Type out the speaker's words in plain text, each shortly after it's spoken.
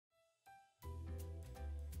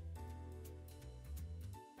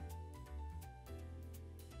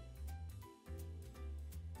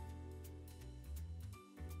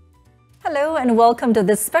Hello and welcome to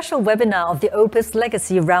this special webinar of the Opus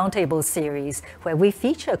Legacy Roundtable series, where we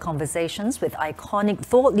feature conversations with iconic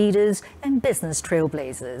thought leaders and business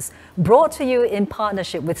trailblazers. Brought to you in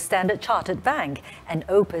partnership with Standard Chartered Bank and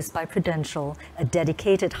Opus by Prudential, a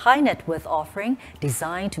dedicated high net worth offering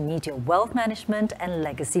designed to meet your wealth management and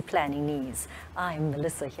legacy planning needs. I'm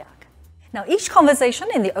Melissa Hyak. Now, each conversation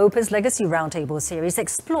in the Opus Legacy Roundtable series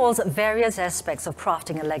explores various aspects of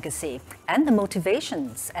crafting a legacy and the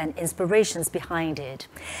motivations and inspirations behind it.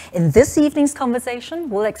 In this evening's conversation,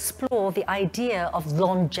 we'll explore the idea of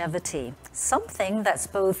longevity, something that's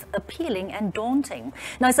both appealing and daunting.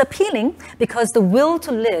 Now, it's appealing because the will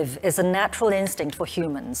to live is a natural instinct for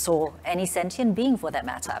humans, or any sentient being for that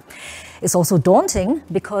matter. It's also daunting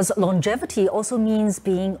because longevity also means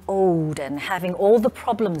being old and having all the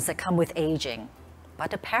problems that come with aging.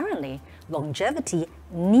 But apparently, longevity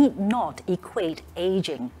need not equate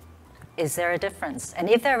aging. Is there a difference? And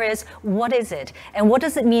if there is, what is it? And what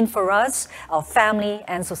does it mean for us, our family,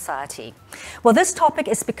 and society? Well, this topic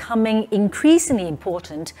is becoming increasingly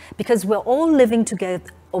important because we're all living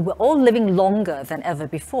together, or we're all living longer than ever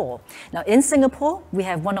before. Now, in Singapore, we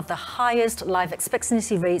have one of the highest life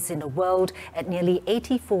expectancy rates in the world at nearly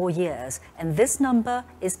 84 years, and this number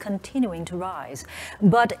is continuing to rise.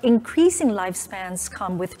 But increasing lifespans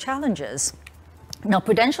come with challenges. Now,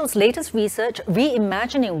 Prudential's latest research,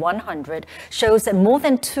 Reimagining 100, shows that more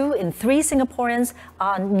than 2 in 3 Singaporeans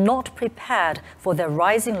are not prepared for their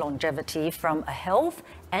rising longevity from a health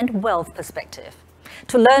and wealth perspective.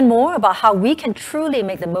 To learn more about how we can truly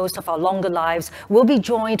make the most of our longer lives, we'll be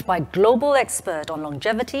joined by global expert on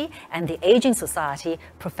longevity and the aging society,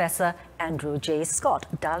 Professor Andrew J. Scott,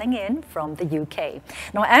 dialing in from the UK.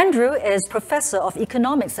 Now, Andrew is Professor of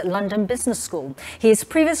Economics at London Business School. He has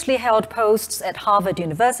previously held posts at Harvard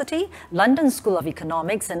University, London School of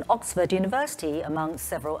Economics, and Oxford University, among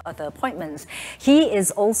several other appointments. He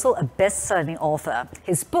is also a best-selling author.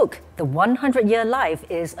 His book, The 100-Year Life,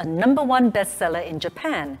 is a #1 bestseller in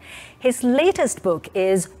Japan. His latest book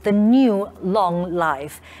is The New Long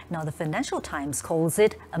Life. Now, the Financial Times calls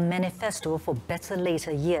it a manifesto for better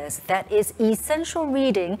later years that is essential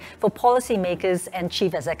reading for policymakers and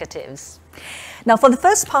chief executives. Now, for the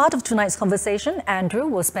first part of tonight's conversation, Andrew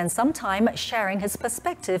will spend some time sharing his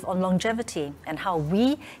perspective on longevity and how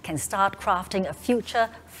we can start crafting a future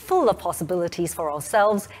full of possibilities for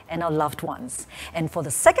ourselves and our loved ones. And for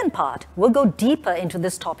the second part, we'll go deeper into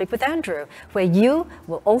this topic with Andrew, where you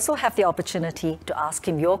will also have the opportunity to ask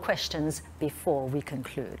him your questions before we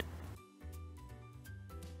conclude.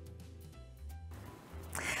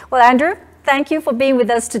 Well, Andrew, thank you for being with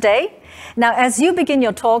us today. Now, as you begin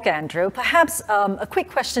your talk, Andrew, perhaps a quick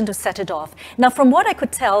question to set it off. Now, from what I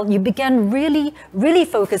could tell, you began really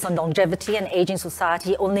focus on longevity and aging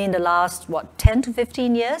society only in the last, 10 to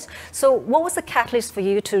 15 years? So what was the catalyst for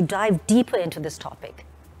you to dive deeper into this topic?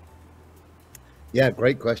 Yeah,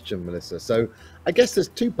 great question, Melissa. So I guess there's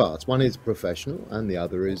 2 parts. One is professional and the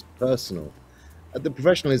other is personal. The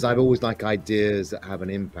professional is I've always liked ideas that have an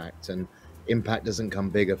impact, and impact doesn't come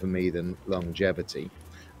bigger for me than longevity.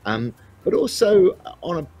 But also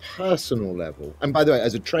on a personal level. And by the way,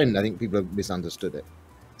 as a trend, I think people have misunderstood it.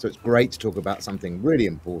 So it's great to talk about something really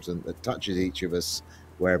important that touches each of us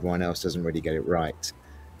where everyone else doesn't really get it right.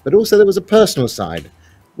 But also there was a personal side,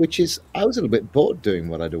 which is I was a little bit bored doing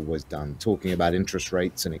what I'd always done, talking about interest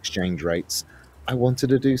rates and exchange rates. I wanted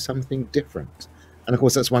to do something different. And of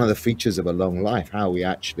course, that's one of the features of a long life, how we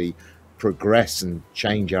actually progress and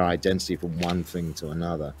change our identity from one thing to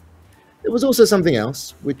another. There was also something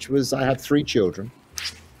else, which was I had 3 children.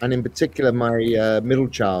 And in particular, my middle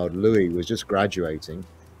child, Louis, was just graduating.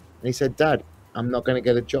 And he said, "Dad, I'm not going to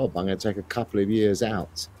get a job. I'm going to take a couple of years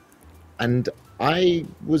out." And I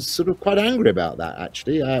was sort of quite angry about that,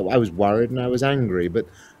 actually. I was worried and I was angry. But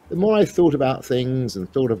the more I thought about things and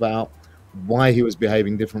thought about why he was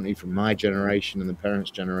behaving differently from my generation and the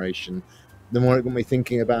parents' generation, the more it got me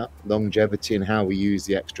thinking about longevity and how we use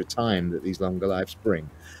the extra time that these longer lives bring.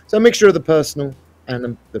 So a mixture of the personal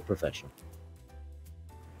and the professional.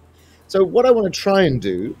 So what I want to try and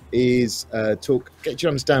do is get you to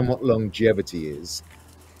understand what longevity is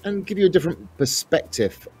and give you a different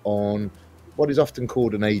perspective on what is often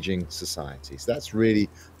called an aging society. So that's really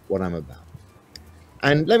what I'm about.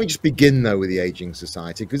 And let me just begin, though, with the aging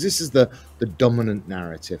society, because this is the dominant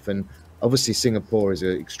narrative. And obviously, Singapore is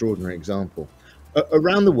an extraordinary example.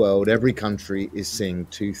 Around the world, every country is seeing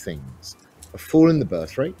 2 things. A fall in the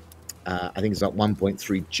birth rate. I think it's about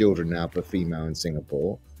 1.3 children now per female in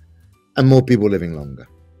Singapore. And more people living longer.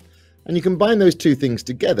 And you combine those 2 things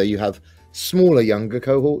together, you have smaller younger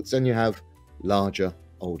cohorts and you have larger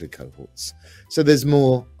older cohorts. So there's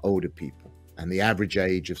more older people. and the average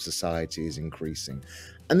age of society is increasing.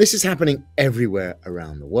 And this is happening everywhere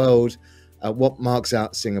around the world. What marks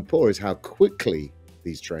out Singapore is how quickly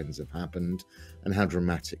these trends have happened and how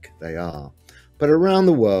dramatic they are. But around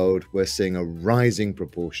the world, we're seeing a rising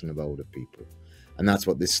proportion of older people. And that's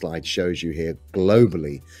what this slide shows you here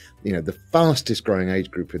globally. You know, the fastest growing age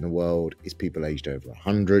group in the world is people aged over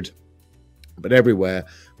 100. But everywhere,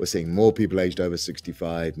 we're seeing more people aged over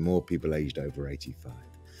 65, more people aged over 85.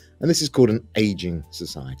 And this is called an aging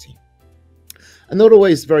society. And not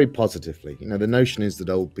always very positively. You know, the notion is that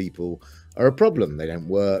old people are a problem. They don't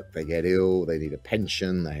work, they get ill, they need a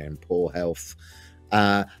pension, they're in poor health.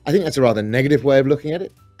 I think that's a rather negative way of looking at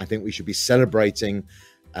it. I think we should be celebrating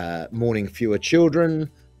mourning fewer children,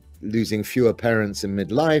 losing fewer parents in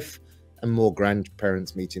midlife, and more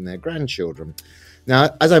grandparents meeting their grandchildren.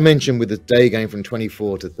 Now, as I mentioned, with the day going from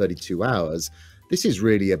 24 to 32 hours, this is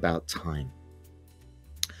really about time.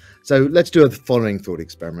 So let's do the following thought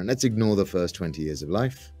experiment. Let's ignore the first 20 years of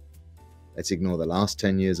life. Let's ignore the last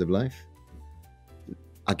 10 years of life.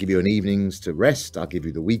 I'll give you an evenings to rest. I'll give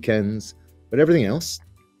you the weekends. But everything else,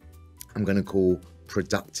 I'm going to call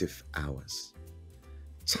productive hours.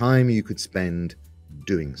 Time you could spend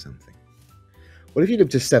doing something. Well, if you live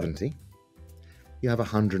to 70, you have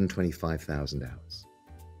 125,000 hours.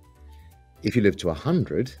 If you live to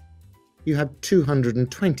 100, you have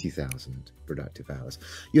 220,000 productive hours.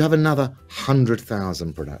 You have another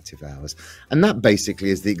 100,000 productive hours. And that basically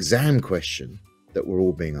is the exam question that we're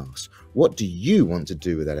all being asked. What do you want to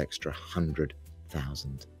do with that extra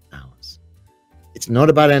 100,000 hours? It's not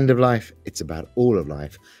about end of life, it's about all of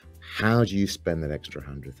life. How do you spend that extra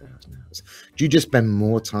 100,000 hours? Do you just spend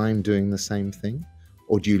more time doing the same thing?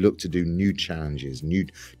 Or do you look to do new challenges,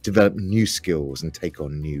 develop new skills and take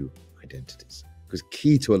on new identities? Because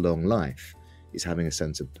key to a long life is having a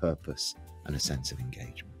sense of purpose and a sense of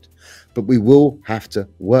engagement. But we will have to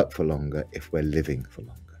work for longer if we're living for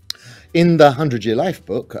longer. In the 100-Year Life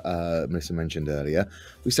book, Melissa mentioned earlier,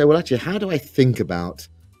 we say, well, actually, how do I think about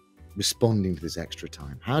responding to this extra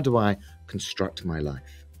time? How do I construct my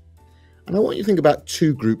life? And I want you to think about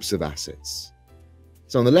two groups of assets.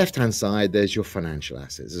 So on the left-hand side, there's your financial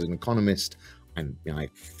assets. As an economist, and I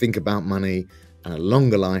think about money, and a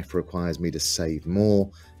longer life requires me to save more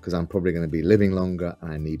because I'm probably going to be living longer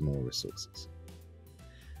and I need more resources.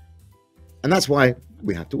 And that's why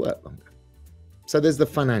we have to work longer. So there's the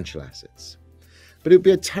financial assets. But it would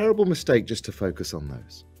be a terrible mistake just to focus on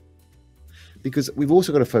those, because we've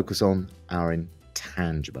also got to focus on our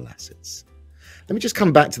intangible assets. Let me just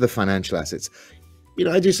come back to the financial assets. You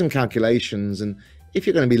know, I do some calculations, and if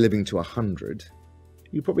you're going to be living to 100,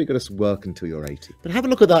 you've probably got to work until you're 80. But have a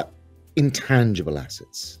look at that intangible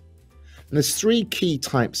assets. And there's three key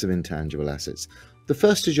types of intangible assets. The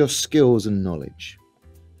first is your skills and knowledge.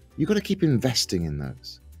 You've got to keep investing in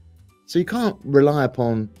those. So you can't rely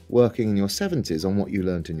upon working in your 70s on what you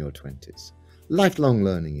learned in your 20s. Lifelong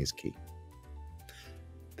learning is key.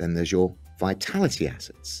 Then there's your vitality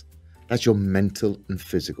assets. That's your mental and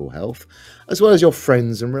physical health, as well as your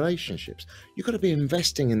friends and relationships. You've got to be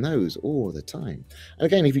investing in those all the time. And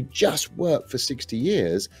again, if you just work for 60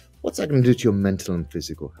 years, what's that going to do to your mental and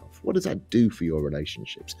physical health? What does that do for your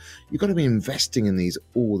relationships? You've got to be investing in these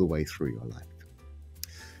all the way through your life.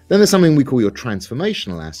 Then there's something we call your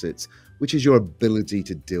transformational assets, which is your ability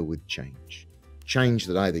to deal with change. Change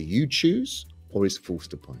that either you choose or is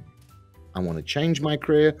forced upon you. I want to change my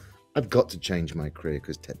career. I've got to change my career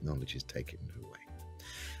because technology is taking it away.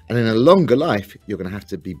 And in a longer life, you're going to have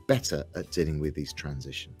to be better at dealing with these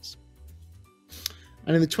transitions.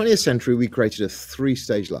 And in the 20th century, we created a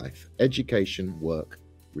three-stage life: education, work,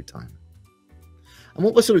 retirement. And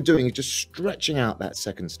what we're sort of doing is just stretching out that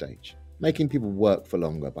second stage, making people work for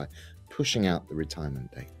longer by pushing out the retirement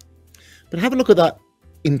date. But have a look at that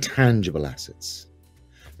intangible assets.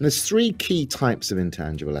 And there's three key types of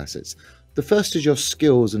intangible assets. The first is your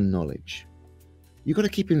skills and knowledge. You've got to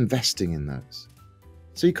keep investing in those.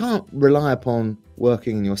 So you can't rely upon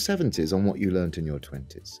working in your 70s on what you learned in your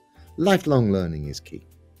 20s. Lifelong learning is key.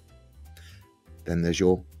 Then there's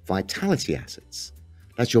your vitality assets.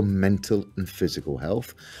 That's your mental and physical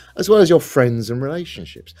health, as well as your friends and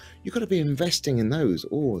relationships. You've got to be investing in those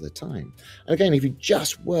all the time. And again, if you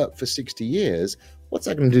just work for 60 years, what's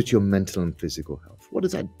that going to do to your mental and physical health? What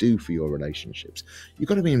does that do for your relationships? You've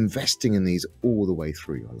got to be investing in these all the way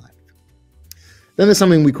through your life. Then there's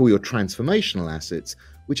something we call your transformational assets,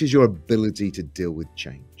 which is your ability to deal with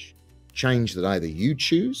change. Change that either you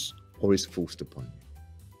choose or is forced upon you.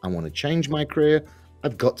 I want to change my career.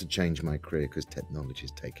 I've got to change my career because technology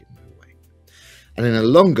is taking it away. And in a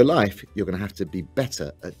longer life, you're going to have to be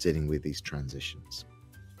better at dealing with these transitions.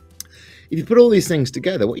 If you put all these things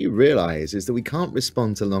together, what you realize is that we can't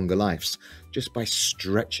respond to longer lives just by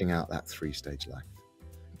stretching out that three-stage life,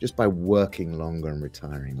 just by working longer and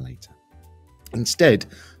retiring later. Instead,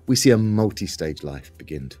 we see a multi-stage life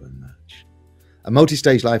begin to emerge. A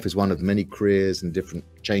multi-stage life is one of many careers and different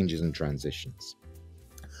changes and transitions.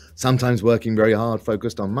 Sometimes working very hard,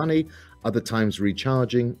 focused on money, other times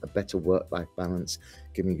recharging, a better work-life balance,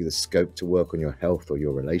 giving you the scope to work on your health or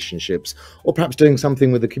your relationships, or perhaps doing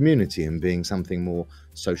something with the community and being something more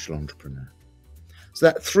social entrepreneur. So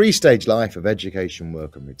that three-stage life of education,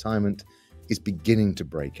 work and retirement is beginning to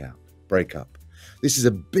break up. This is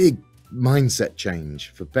a big mindset change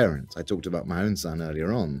for parents. I talked about my own son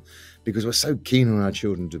earlier on, because we're so keen on our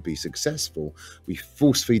children to be successful, we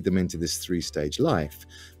force feed them into this three-stage life.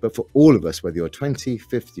 But for all of us, whether you're 20,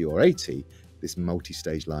 50 or 80, this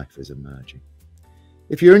multi-stage life is emerging.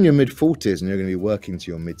 If you're in your mid-40s and you're going to be working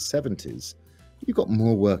to your mid-70s, you've got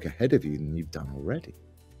more work ahead of you than you've done already.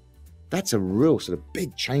 That's a real sort of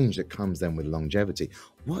big change that comes then with longevity.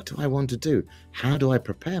 What do I want to do? How do I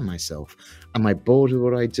prepare myself? Am I bored with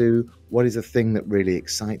what I do? What is the thing that really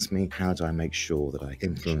excites me? How do I make sure that I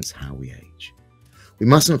influence how we age? We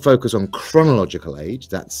mustn't focus on chronological age.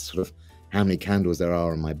 That's sort of how many candles there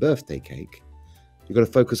are on my birthday cake. You've got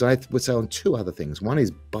to focus, I would say, on two other things. One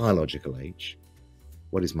is biological age.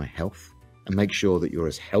 What is my health? And make sure that you're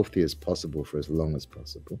as healthy as possible for as long as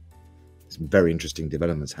possible. Some very interesting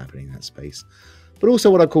developments happening in that space. But also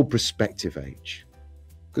what I call prospective age.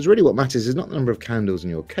 Because really what matters is not the number of candles in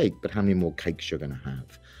your cake, but how many more cakes you're going to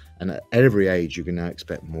have. And at every age, you can now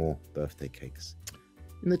expect more birthday cakes.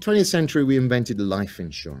 In the 20th century, we invented life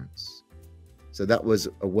insurance. So that was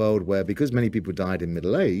a world where, because many people died in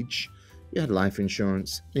middle age, you had life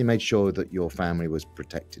insurance, and you made sure that your family was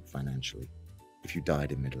protected financially if you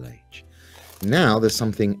died in middle age. Now there's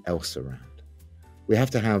something else around. We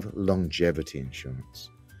have to have longevity insurance,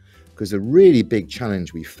 because a really big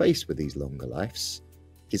challenge we face with these longer lives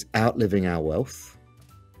is outliving our wealth,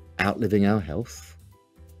 outliving our health,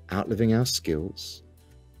 outliving our skills,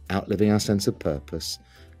 outliving our sense of purpose,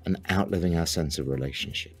 and outliving our sense of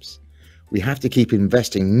relationships. We have to keep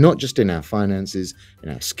investing not just in our finances, in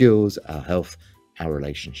our skills, our health, our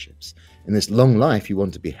relationships. In this long life, you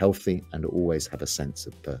want to be healthy and always have a sense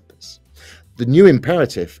of purpose. The new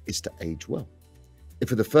imperative is to age well. If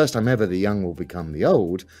for the first time ever the young will become the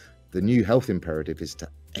old, the new health imperative is to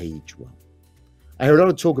age well. I hear a lot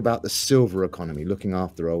of talk about the silver economy, looking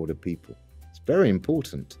after older people. It's very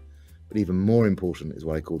important, but even more important is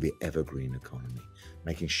what I call the evergreen economy,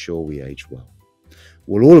 making sure we age well.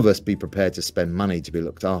 Will all of us be prepared to spend money to be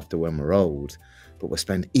looked after when we're old, but we'll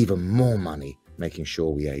spend even more money making sure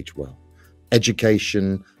we age well?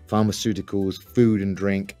 Education, pharmaceuticals, food and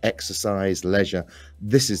drink, exercise, leisure.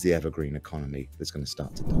 This is the evergreen economy that's going to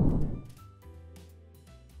start to dominate.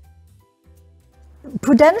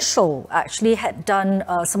 Prudential actually had done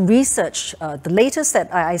some research. The latest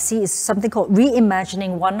that I see is something called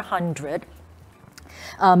Reimagining 100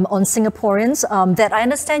 on Singaporeans that I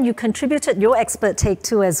understand you contributed your expert take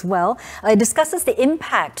to as well. It discusses the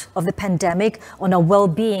impact of the pandemic on our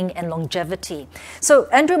well-being and longevity. So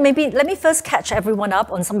Andrew, maybe let me first catch everyone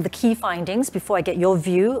up on some of the key findings before I get your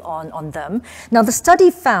view on them. Now, the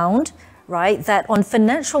study found that on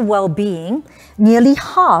financial well-being, nearly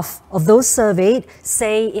half of those surveyed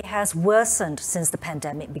say it has worsened since the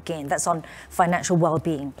pandemic began. That's on financial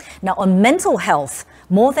well-being. Now, on mental health,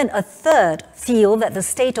 more than a third feel that the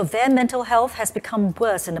state of their mental health has become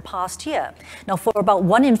worse in the past year. Now, for about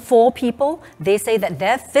 1 in 4 people, they say that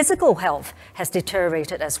their physical health has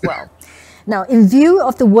deteriorated as well. Now, in view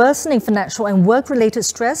of the worsening financial and work-related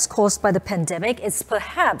stress caused by the pandemic, it's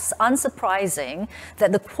perhaps unsurprising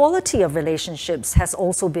that the quality of relationships has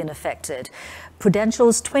also been affected.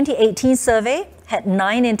 Prudential's 2018 survey had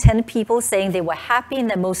 9 in 10 people saying they were happy in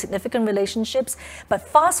their most significant relationships. But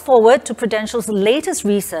fast forward to Prudential's latest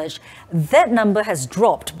research, that number has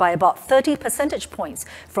dropped by about 30 percentage points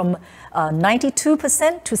from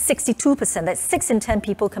 92% to 62%. That's 6 in 10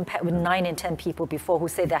 people compared with 9 in 10 people before who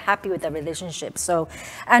say they're happy with their relationships. So,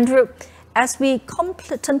 Andrew, as we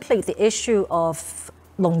contemplate the issue of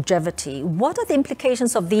longevity, what are the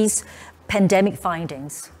implications of these pandemic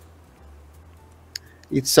findings?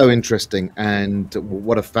 It's so interesting, and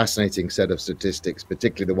what a fascinating set of statistics,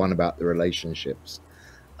 particularly the one about the relationships.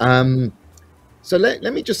 So let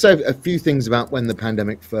me just say a few things about when the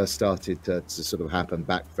pandemic first started to sort of happen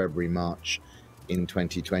back February, March in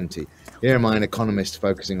 2020. Here am I, an economist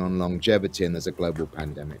focusing on longevity, and there's a global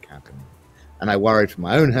pandemic happening. And I worried for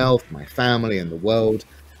my own health, my family and the world.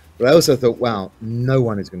 But I also thought, wow, no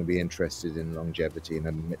one is going to be interested in longevity in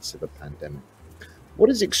the midst of a pandemic. What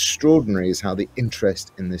is extraordinary is how the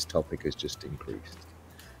interest in this topic has just increased.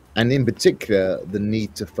 And in particular, the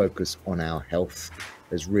need to focus on our health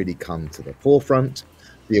has really come to the forefront.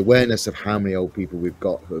 The awareness of how many old people we've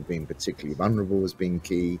got who have been particularly vulnerable has been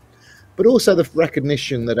key, but also the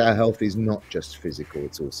recognition that our health is not just physical,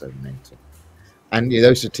 it's also mental. And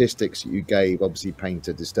those statistics you gave obviously paint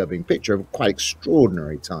a disturbing picture of a quite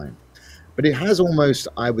extraordinary time. But it has almost,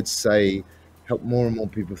 I would say, helped more and more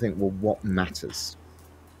people think, well, what matters?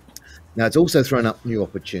 Now, it's also thrown up new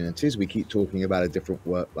opportunities. We keep talking about a different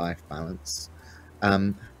work-life balance.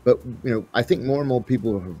 But I think more and more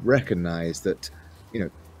people have recognized that,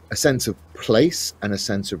 a sense of place and a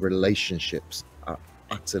sense of relationships are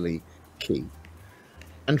utterly key.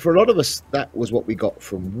 And for a lot of us, that was what we got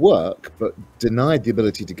from work, but denied the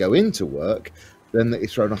ability to go into work, then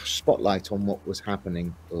it's thrown a spotlight on what was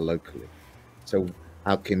happening locally. So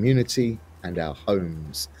our community and our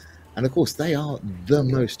homes. And of course, they are the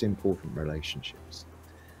most important relationships.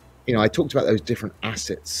 I talked about those different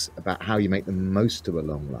assets, about how you make the most of a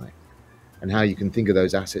long life and how you can think of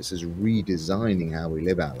those assets as redesigning how we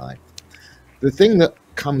live our life. The thing that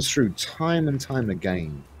comes through time and time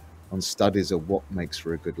again on studies of what makes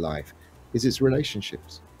for a good life is its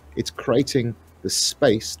relationships. It's creating the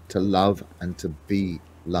space to love and to be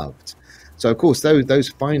loved. So of course, those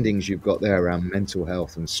findings you've got there around mental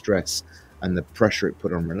health and stress and the pressure it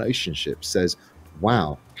put on relationships says,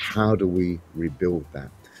 wow, how do we rebuild that?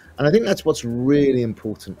 And I think that's what's really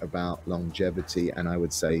important about longevity, and I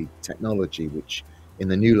would say technology, which in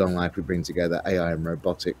the new long life we bring together AI and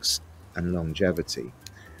robotics and longevity.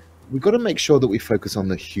 We've got to make sure that we focus on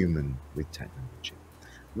the human with technology.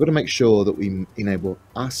 We've got to make sure that we enable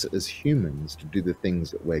us as humans to do the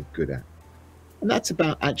things that we're good at. And that's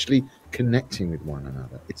about actually connecting with one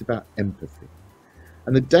another. It's about empathy.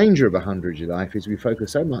 And the danger of a 100-year life is we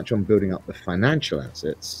focus so much on building up the financial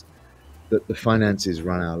assets that the finances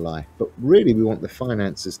run our life. But really, we want the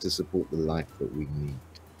finances to support the life that we need.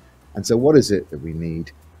 And so what is it that we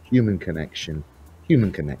need? Human connection,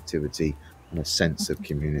 human connectivity, and a sense of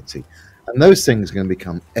community. And those things are going to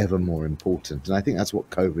become ever more important. And I think that's what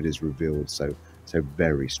COVID has revealed so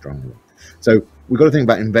very strongly. So we've got to think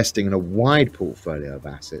about investing in a wide portfolio of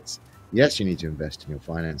assets. Yes, you need to invest in your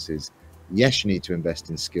finances. Yes, you need to invest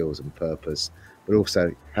in skills and purpose, but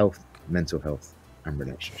also health, mental health, and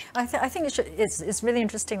relationships. I think it's really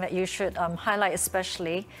interesting that you should highlight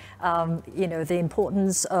especially the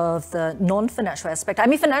importance of the non-financial aspect. I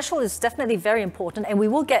mean, financial is definitely very important, and we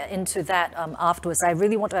will get into that afterwards. I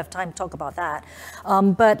really want to have time to talk about that.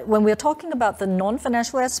 But when we're talking about the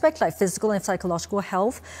non-financial aspect, like physical and psychological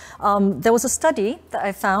health, there was a study that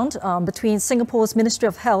I found between Singapore's Ministry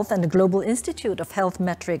of Health and the Global Institute of Health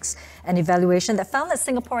Metrics and Evaluation that found that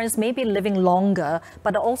Singaporeans may be living longer,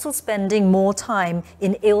 but are also spending more time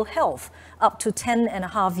in ill health, up to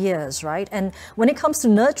 10.5 years, right? And when it comes to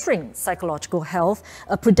nurturing psychological health,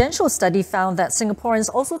 a Prudential study found that Singaporeans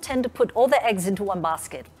also tend to put all their eggs into one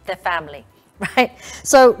basket, their family, right?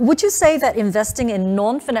 So would you say that investing in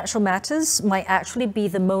non-financial matters might actually be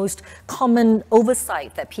the most common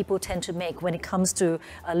oversight that people tend to make when it comes to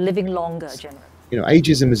living longer generally?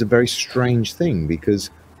 Ageism is a very strange thing because,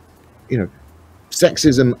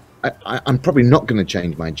 sexism, I'm probably not going to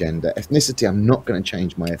change my gender. Ethnicity, I'm not going to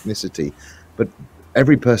change my ethnicity. But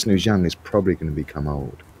every person who's young is probably going to become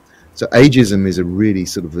old. So ageism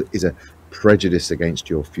is a prejudice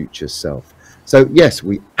against your future self. So yes,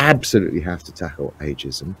 we absolutely have to tackle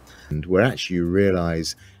ageism. And where actually you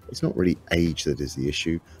realize it's not really age that is the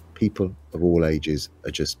issue. People of all ages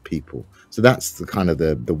are just people. So that's the kind of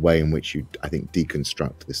the way in which you, I think,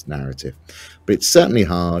 deconstruct this narrative. But it's certainly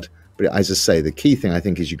hard. But as I say, the key thing I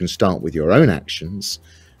think is you can start with your own actions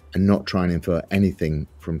and not try and infer anything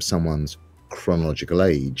from someone's chronological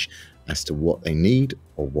age as to what they need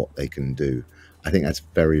or what they can do. I think that's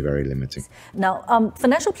very, very limiting. Now,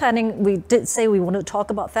 financial planning, we did say we want to talk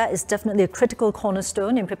about that, is definitely a critical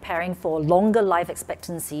cornerstone in preparing for longer life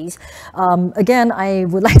expectancies. Again, I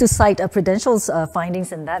would like to cite Prudential's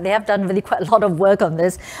findings in that. They have done really quite a lot of work on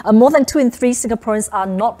this. More than 2 in 3 Singaporeans are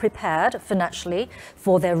not prepared financially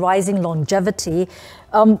for their rising longevity.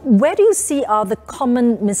 Where do you see are the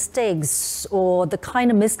common mistakes or the kind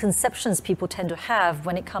of misconceptions people tend to have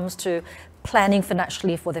when it comes to planning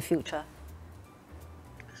financially for the future?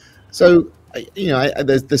 So,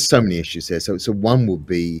 there's so many issues here. So one would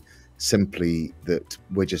be simply that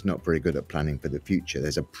we're just not very good at planning for the future.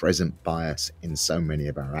 There's a present bias in so many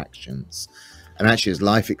of our actions. And actually, as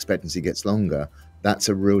life expectancy gets longer, that's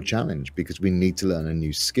a real challenge because we need to learn a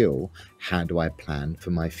new skill. How do I plan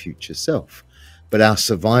for my future self? But our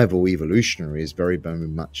survival evolutionary is very, very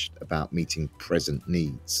much about meeting present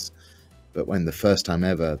needs. But when the first time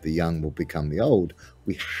ever the young will become the old,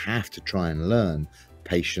 we have to try and learn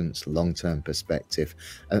patience, long-term perspective.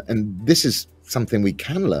 And this is something we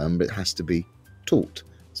can learn, but it has to be taught.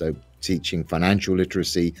 So teaching financial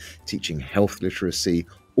literacy, teaching health literacy,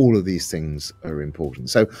 all of these things are important.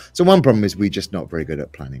 So one problem is we're just not very good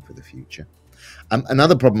at planning for the future.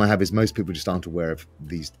 Another problem I have is most people just aren't aware of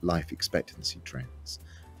these life expectancy trends.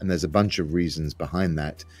 And there's a bunch of reasons behind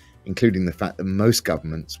that, including the fact that most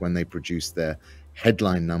governments, when they produce their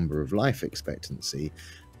headline number of life expectancy,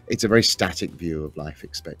 it's a very static view of life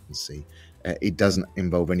expectancy. It doesn't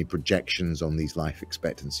involve any projections on these life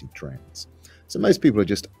expectancy trends. So most people are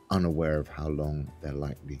just unaware of how long they're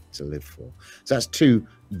likely to live for. So that's two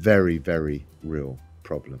very, very real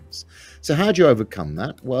problems. So how do you overcome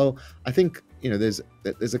that? Well, I think, there's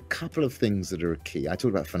a couple of things that are key. I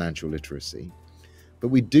talked about financial literacy, but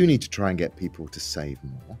we do need to try and get people to save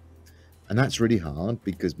more. And that's really hard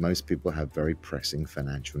because most people have very pressing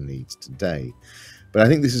financial needs today. But I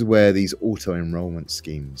think this is where these auto-enrollment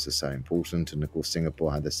schemes are so important. And of course,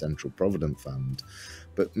 Singapore had the Central Provident Fund.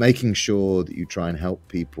 But making sure that you try and help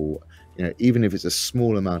people, even if it's a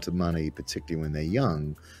small amount of money, particularly when they're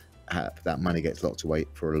young, that money gets locked away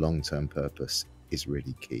for a long-term purpose is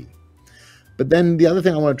really key. But then the other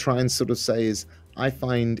thing I want to try and sort of say is I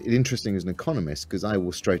find it interesting as an economist because I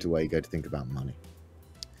will straight away go to think about money.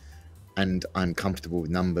 And I'm comfortable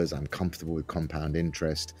with numbers, I'm comfortable with compound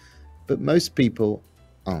interest, but most people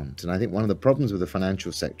aren't. And I think one of the problems with the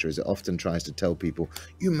financial sector is it often tries to tell people,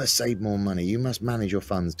 you must save more money, you must manage your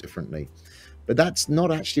funds differently. But that's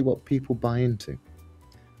not actually what people buy into.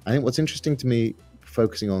 I think what's interesting to me,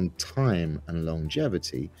 focusing on time and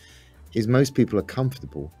longevity, is most people are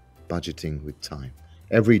comfortable budgeting with time.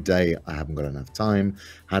 Every day, I haven't got enough time.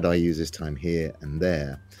 How do I use this time here and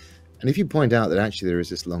there? And if you point out that actually there is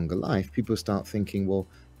this longer life, people start thinking, well,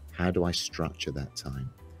 how do I structure that time?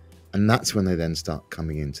 And that's when they then start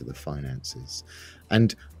coming into the finances.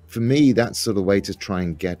 And for me, that's sort of a way to try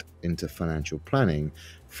and get into financial planning.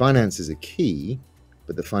 Finances are key,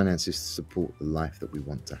 but the finances support the life that we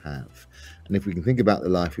want to have. And if we can think about the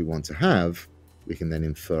life we want to have, we can then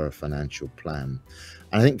infer a financial plan.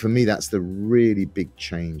 And I think for me, that's the really big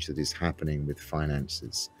change that is happening with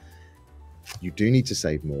finances. You do need to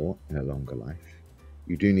save more in a longer life.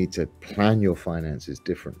 You do need to plan your finances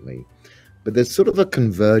differently. But there's sort of a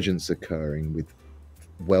convergence occurring with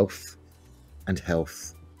wealth and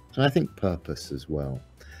health, and I think purpose as well.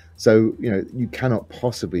 So, you cannot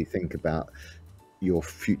possibly think about your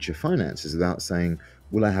future finances without saying,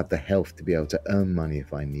 will I have the health to be able to earn money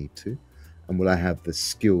if I need to? And will I have the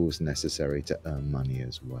skills necessary to earn money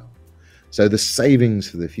as well? So the savings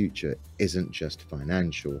for the future isn't just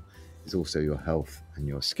financial, it's also your health and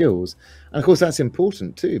your skills. And of course, that's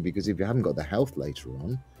important too, because if you haven't got the health later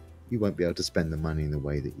on, you won't be able to spend the money in the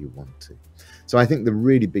way that you want to. So I think the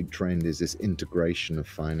really big trend is this integration of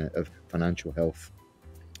financial health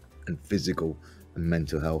and physical and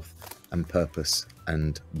mental health and purpose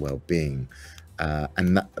and well-being.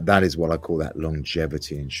 And that is what I call that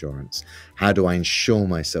longevity insurance. How do I insure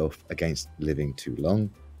myself against living too long?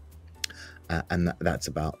 And that's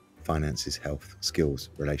about finances, health, skills,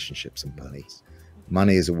 relationships, and money.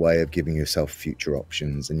 Money is a way of giving yourself future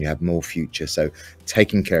options, and you have more future. So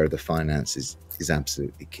taking care of the finances is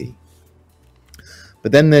absolutely key.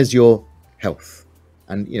 But then there's your health.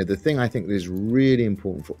 And the thing I think that is really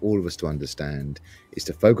important for all of us to understand is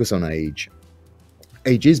to focus on age.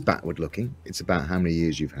 Age is backward looking. It's about how many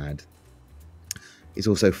years you've had. It's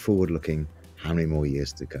also forward looking, how many more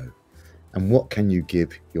years to go. And what can you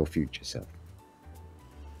give your future self?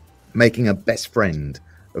 Making a best friend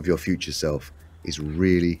of your future self is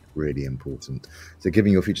really, really important. So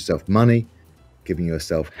giving your future self money, giving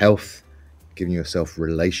yourself health, giving yourself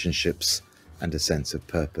relationships, and a sense of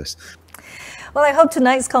purpose. Well, I hope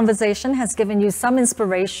tonight's conversation has given you some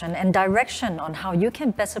inspiration and direction on how you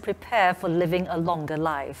can better prepare for living a longer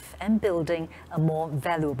life and building a more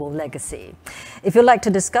valuable legacy. If you'd like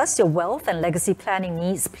to discuss your wealth and legacy planning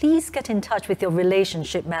needs, please get in touch with your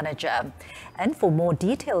relationship manager. And for more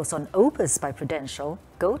details on Opus by Prudential,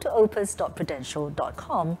 go to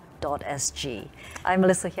opus.prudential.com.sg. I'm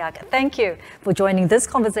Melissa Hiak. Thank you for joining this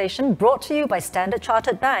conversation brought to you by Standard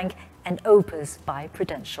Chartered Bank and Opus by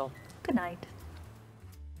Prudential. Good night.